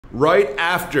right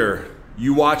after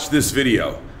you watch this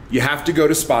video, you have to go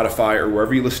to Spotify or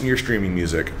wherever you listen to your streaming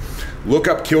music, look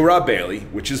up Kill Rob Bailey,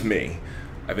 which is me.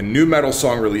 I have a new metal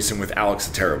song releasing with Alex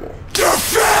the Terrible.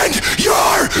 Defend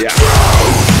your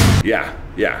truth!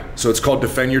 Yeah. So it's called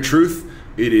Defend Your Truth.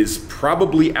 It is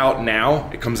probably out now.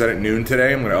 It comes out at noon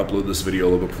today. I'm gonna upload this video a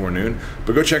little bit before noon,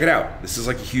 but go check it out. This is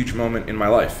like a huge moment in my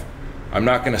life. I'm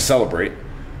not gonna celebrate,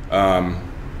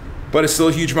 but it's still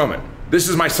a huge moment. This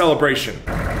is my celebration.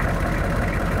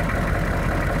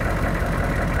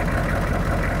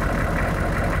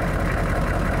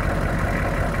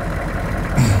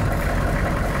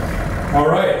 All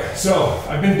right, so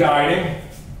I've been dieting.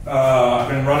 I've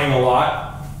been running a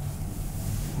lot,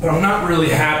 but I'm not really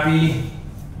happy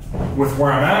with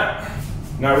where I'm at.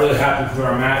 Not really happy with where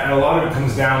I'm at, and a lot of it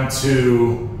comes down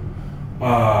to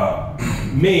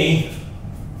me,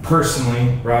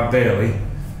 personally, Rob Bailey,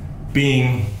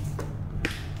 being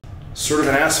sort of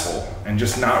an asshole and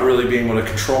just not really being able to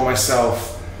control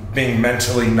myself, being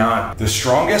mentally not the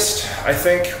strongest, I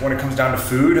think, when it comes down to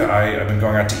food. I've been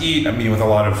going out to eat, I'm meeting with a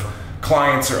lot of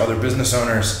clients or other business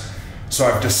owners, so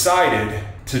I've decided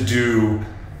to do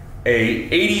a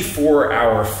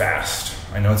 84-hour fast.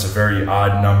 I know it's a very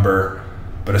odd number,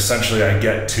 but essentially I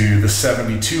get to the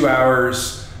 72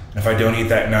 hours, and if I don't eat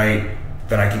that night,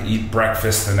 then I can eat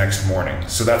breakfast the next morning.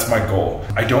 So that's my goal.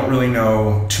 I don't really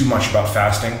know too much about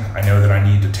fasting. I know that I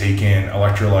need to take in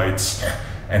electrolytes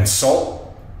and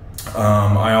salt.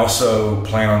 I also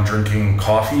plan on drinking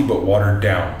coffee, but watered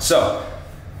down. So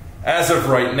as of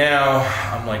right now,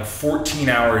 I'm like 14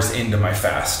 hours into my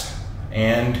fast,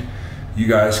 and you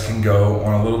guys can go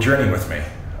on a little journey with me.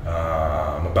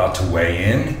 I'm about to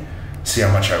weigh in, see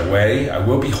how much I weigh. I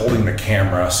will be holding the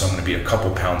camera, so I'm gonna be a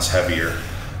couple pounds heavier.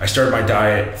 I started my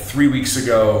diet 3 weeks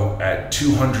ago at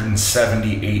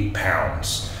 278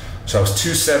 pounds. So I was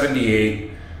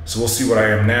 278, so we'll see what I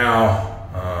am now.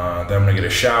 Then I'm gonna get a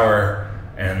shower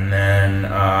and then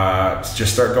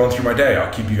just start going through my day.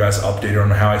 I'll keep you guys updated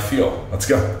on how I feel. Let's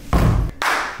go.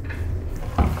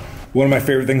 One of my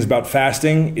favorite things about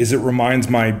fasting is it reminds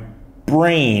my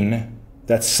brain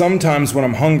that sometimes when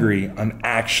I'm hungry, I'm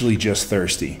actually just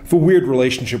thirsty. I have a weird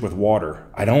relationship with water.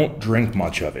 I don't drink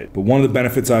much of it, but one of the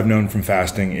benefits I've known from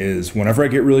fasting is whenever I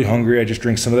get really hungry, I just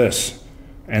drink some of this,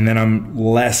 and then I'm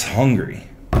less hungry.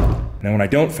 Now when I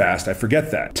don't fast, I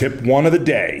forget that. Tip 1 of the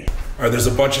day. All right, there's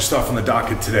a bunch of stuff on the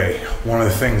docket today. One of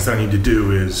the things that I need to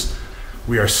do is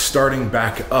we are starting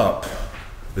back up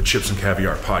the Chips and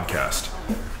Caviar podcast.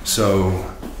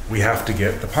 So we have to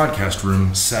get the podcast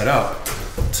room set up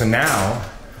to now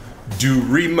do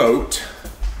remote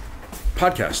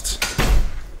podcasts.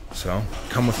 So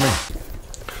come with me.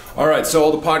 All right, so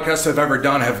all the podcasts I've ever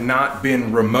done have not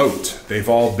been remote. They've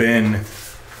all been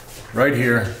right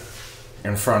here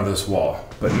in front of this wall.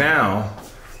 But now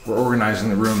we're organizing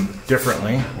the room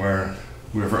differently, where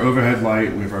we have our overhead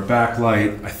light, we have our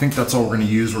backlight. I think that's all we're gonna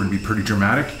use. We're gonna be pretty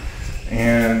dramatic.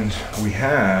 And we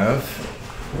have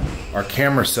our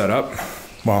camera set up.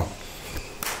 Well,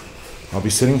 I'll be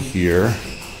sitting here.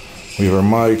 We have our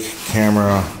mic,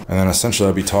 camera, and then essentially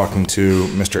I'll be talking to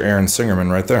Mr. Aaron Singerman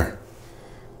right there.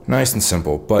 Nice and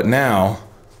simple. But now,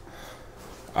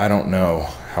 I don't know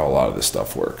how a lot of this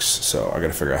stuff works. So I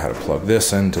gotta figure out how to plug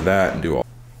this into that and do all.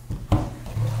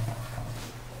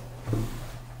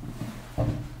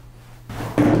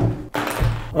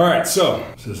 All right, so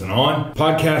this isn't on.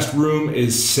 Podcast room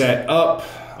is set up.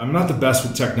 I'm not the best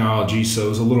with technology, so it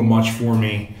was a little much for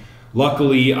me.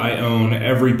 Luckily, I own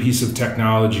every piece of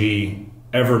technology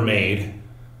ever made,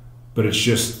 but it's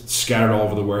just scattered all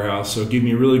over the warehouse. So it gave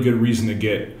me a really good reason to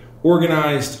get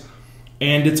organized.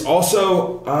 And it's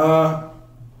also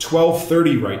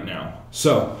 12:30 right now.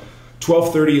 So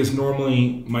 12:30 is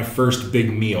normally my first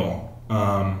big meal.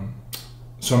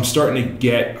 So I'm starting to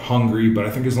get hungry, but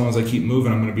I think as long as I keep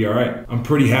moving, I'm gonna be all right. I'm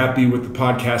pretty happy with the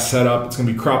podcast setup. It's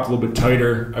gonna be cropped a little bit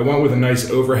tighter. I went with a nice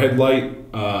overhead light,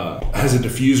 has a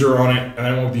diffuser on it, and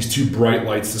I went with these 2 bright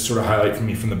lights to sort of highlight for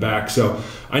me from the back. So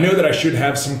I know that I should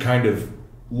have some kind of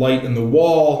light in the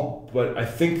wall, but I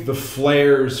think the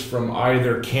flares from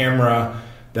either camera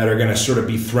that are gonna sort of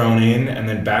be thrown in and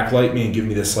then backlight me and give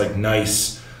me this like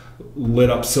nice lit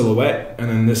up silhouette, and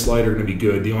then this light are gonna be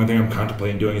good. The only thing I'm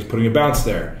contemplating doing is putting a bounce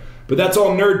there. But that's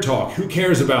all nerd talk. Who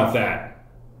cares about that?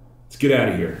 Let's get out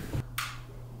of here.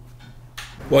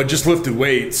 Well, I just lifted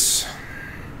weights,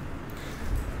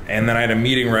 and then I had a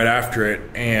meeting right after it,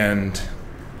 and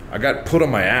I got put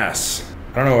on my ass.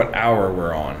 I don't know what hour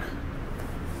we're on.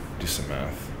 Do some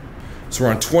math. So we're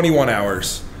on 21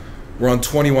 hours. We're on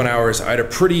 21 hours. I had a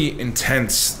pretty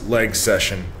intense leg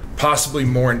session. Possibly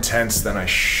more intense than I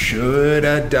should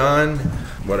have done,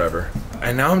 whatever.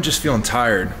 And now I'm just feeling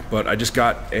tired, but I just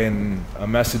got a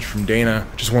message from Dana,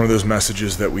 just one of those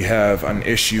messages that we have an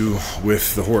issue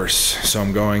with the horse. So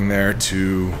I'm going there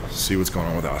to see what's going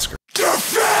on with Oscar.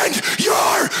 Defend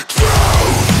your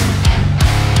truth!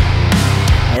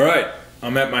 All right,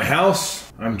 I'm at my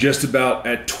house. I'm just about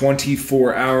at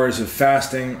 24 hours of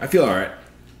fasting. I feel all right.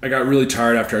 I got really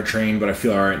tired after I trained, but I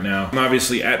feel all right now. I'm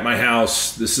obviously at my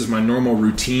house. This is my normal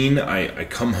routine. I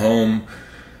come home,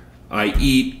 I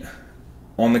eat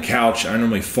on the couch. I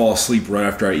normally fall asleep right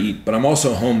after I eat, but I'm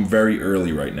also home very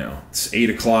early right now. It's 8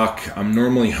 o'clock. I'm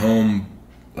normally home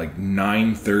like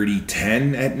 9:30,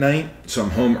 10 at night. So I'm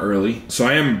home early. So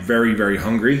I am very, very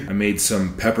hungry. I made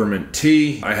some peppermint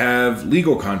tea. I have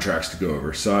legal contracts to go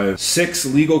over. So I have 6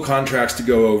 legal contracts to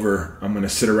go over. I'm gonna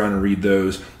sit around and read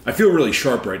those. I feel really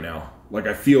sharp right now. Like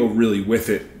I feel really with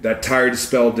it. That tired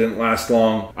spell didn't last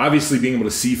long. Obviously being able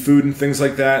to see food and things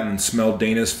like that and smell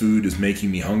Dana's food is making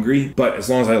me hungry. But as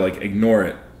long as I like ignore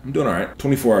it, I'm doing all right.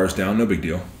 24 hours down, no big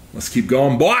deal. Let's keep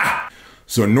going, boy!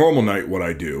 So a normal night, what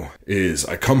I do is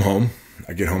I come home,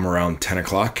 I get home around 10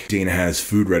 o'clock. Dana has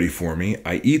food ready for me.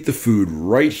 I eat the food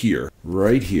right here.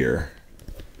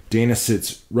 Dana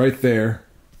sits right there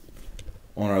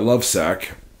on our love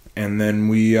sack, and then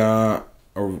we, or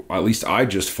at least I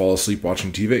just fall asleep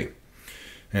watching TV.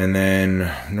 And then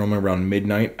normally around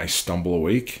midnight, I stumble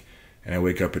awake, and I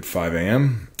wake up at 5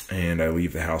 a.m., and I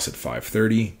leave the house at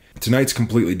 5:30. Tonight's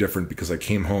completely different because I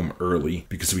came home early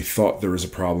because we thought there was a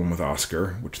problem with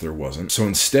Oscar, which there wasn't. So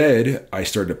instead, I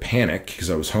started to panic because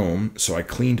I was home, so I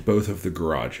cleaned both of the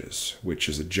garages, which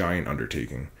is a giant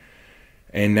undertaking.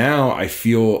 And now I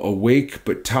feel awake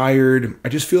but tired. I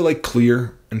just feel like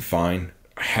clear and fine.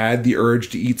 I had the urge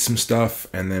to eat some stuff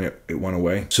and then it went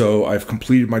away. So I've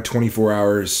completed my 24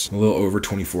 hours, a little over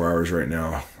 24 hours right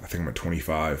now. I think I'm at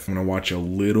 25. I'm gonna watch a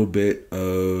little bit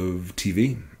of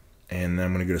TV and then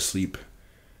I'm gonna go to sleep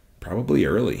probably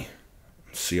early.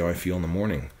 See how I feel in the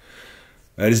morning.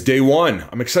 That is day 1.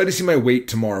 I'm excited to see my weight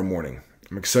tomorrow morning.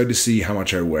 I'm excited to see how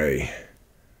much I weigh.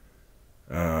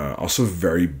 Also a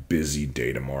very busy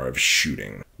day tomorrow of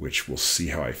shooting, which we'll see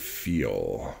how I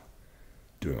feel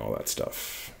doing all that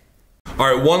stuff.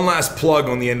 All right, one last plug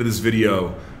on the end of this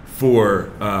video for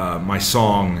my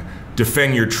song,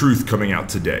 Defend Your Truth, coming out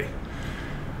today.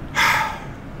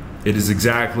 It is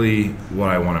exactly what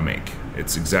I want to make.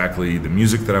 It's exactly the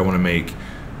music that I want to make.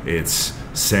 It's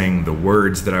saying the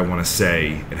words that I want to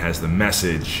say. It has the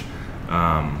message,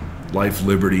 life,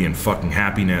 liberty, and fucking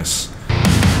happiness.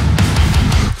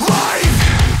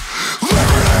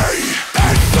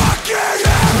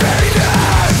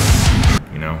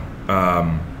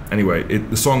 Anyway,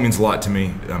 the song means a lot to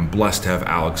me. I'm blessed to have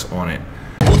Alex on it.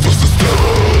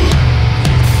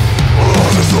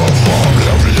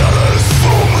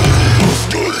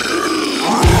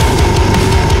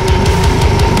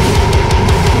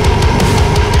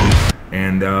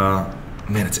 And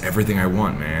man, it's everything I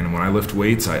want, man. When I lift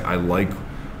weights, I like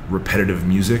repetitive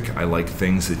music. I like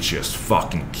things that just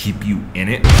fucking keep you in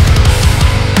it.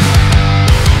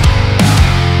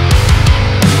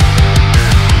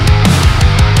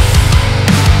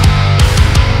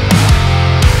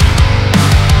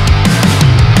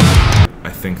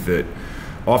 I think that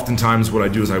oftentimes what I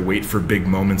do is I wait for big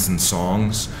moments in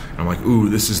songs. And I'm like, ooh,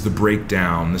 this is the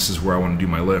breakdown. This is where I want to do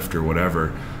my lift or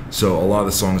whatever. So a lot of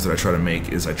the songs that I try to make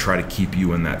is I try to keep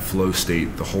you in that flow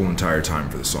state the whole entire time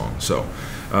for the song. So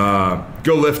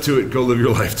go lift to it, go live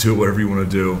your life to it, whatever you want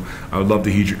to do. I would love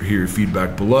to hear your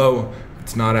feedback below. If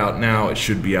it's not out now, it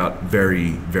should be out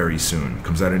very, very soon.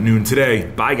 Comes out at noon today.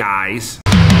 Bye, guys.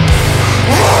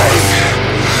 Life,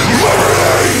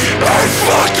 liberty, and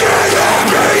fucking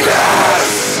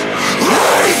happiness!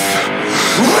 Life,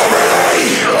 liberty,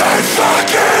 and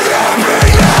fucking